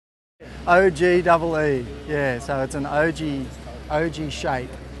OGEE. Yeah, so it's an ogee shape.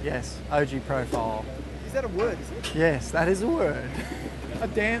 Yes, ogee profile. Is that a word, is it? Yes, that is a word. A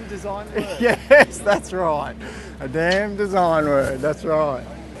dam design word? Yes, that's right. A damn design word, that's right.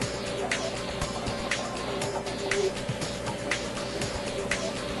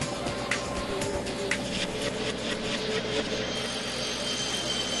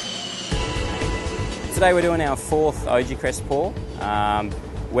 Today we're doing our fourth ogee crest pour.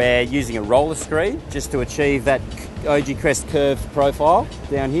 We're using a roller screed just to achieve that ogee crest curved profile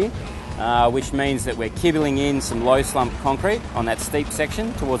down here, which means that we're kibbling in some low slump concrete on that steep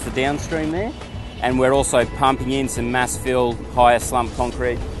section towards the downstream there, and we're also pumping in some mass filled higher slump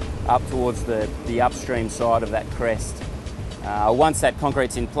concrete up towards the upstream side of that crest. Once that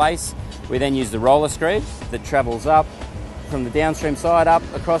concrete's in place, we then use the roller screed that travels up from the downstream side up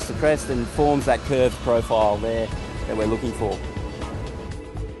across the crest and forms that curved profile there that we're looking for.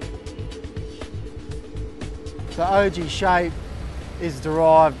 The ogee shape is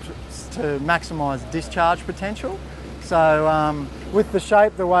derived to maximise discharge potential. So with the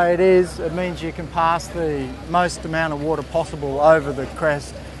shape the way it is, it means you can pass the most amount of water possible over the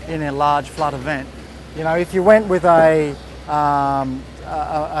crest in a large flood event. You know, if you went with a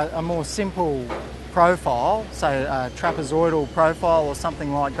more simple profile, say a trapezoidal profile or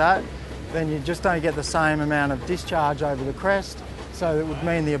something like that, then you just don't get the same amount of discharge over the crest. So it would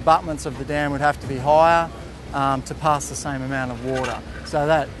mean the abutments of the dam would have to be higher to pass the same amount of water. So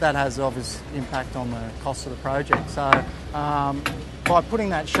that has obvious impact on the cost of the project. So by putting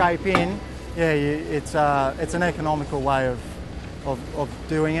that shape in, yeah, it's an economical way of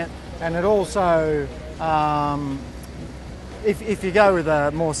doing it, and it also if you go with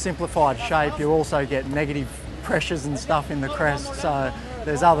a more simplified shape, you also get negative pressures and stuff in the crest, so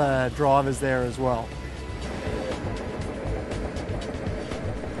there's other drivers there as well.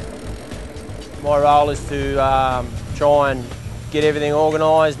 My role is to try and get everything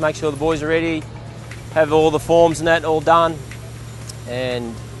organised, make sure the boys are ready, have all the forms and that all done,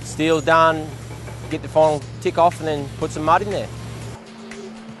 and steel's done, get the final tick off and then put some mud in there.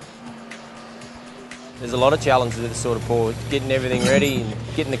 There's a lot of challenges with this sort of pour, getting everything ready and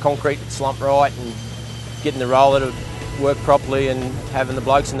getting the concrete slump right and getting the roller to work properly and having the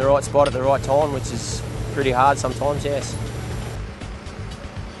blokes in the right spot at the right time, which is pretty hard sometimes, yes.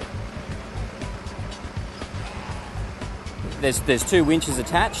 There's two winches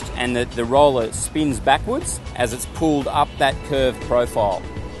attached, and the roller spins backwards as it's pulled up that curved profile.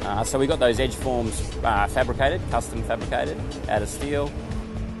 So we got those edge forms fabricated, custom fabricated out of steel.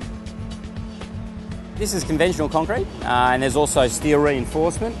 This is conventional concrete, and there's also steel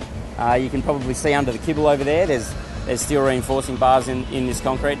reinforcement. You can probably see under the kibble over there, there's steel reinforcing bars in this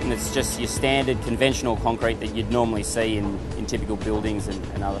concrete, and it's just your standard conventional concrete that you'd normally see in typical buildings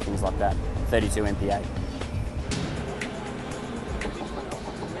and other things like that, 32 MPa.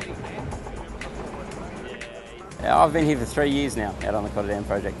 I've been here for 3 years now, out on the Cotter Dam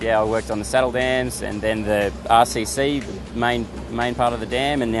project. Yeah, I worked on the saddle dams and then the RCC, the main part of the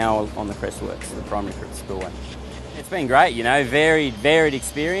dam, and now on the crest works, the primary spillway. It's been great, you know, varied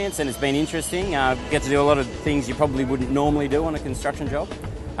experience, and it's been interesting. Get to do a lot of things you probably wouldn't normally do on a construction job.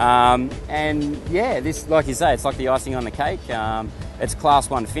 And yeah, this, like you say, it's like the icing on the cake. It's class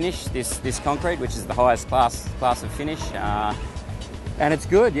 1 finish, this concrete, which is the highest class of finish. And it's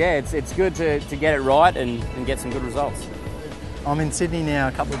good, yeah, it's good to get it right and get some good results. I'm in Sydney now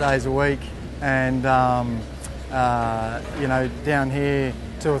a couple of days a week, and you know, down here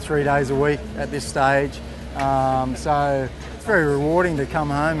 2 or 3 days a week at this stage. So it's very rewarding to come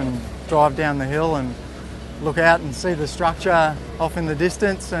home and drive down the hill and look out and see the structure off in the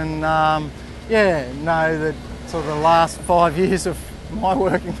distance, and yeah, know that sort of the last 5 years of my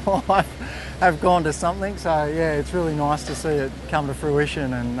working life have gone to something. So yeah, it's really nice to see it come to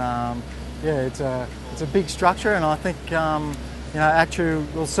fruition, and yeah, it's a big structure, and I think you know, ACTEW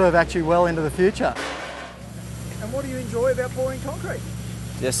will serve ACTEW well into the future. And what do you enjoy about pouring concrete?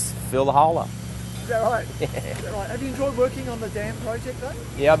 Just fill the hole up. Is that right? Yeah. Is that right? Have you enjoyed working on the dam project though?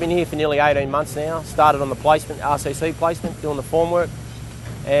 Yeah, I've been here for nearly 18 months now. Started on the placement, RCC placement, doing the formwork,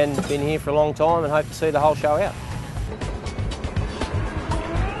 and been here for a long time and hope to see the whole show out.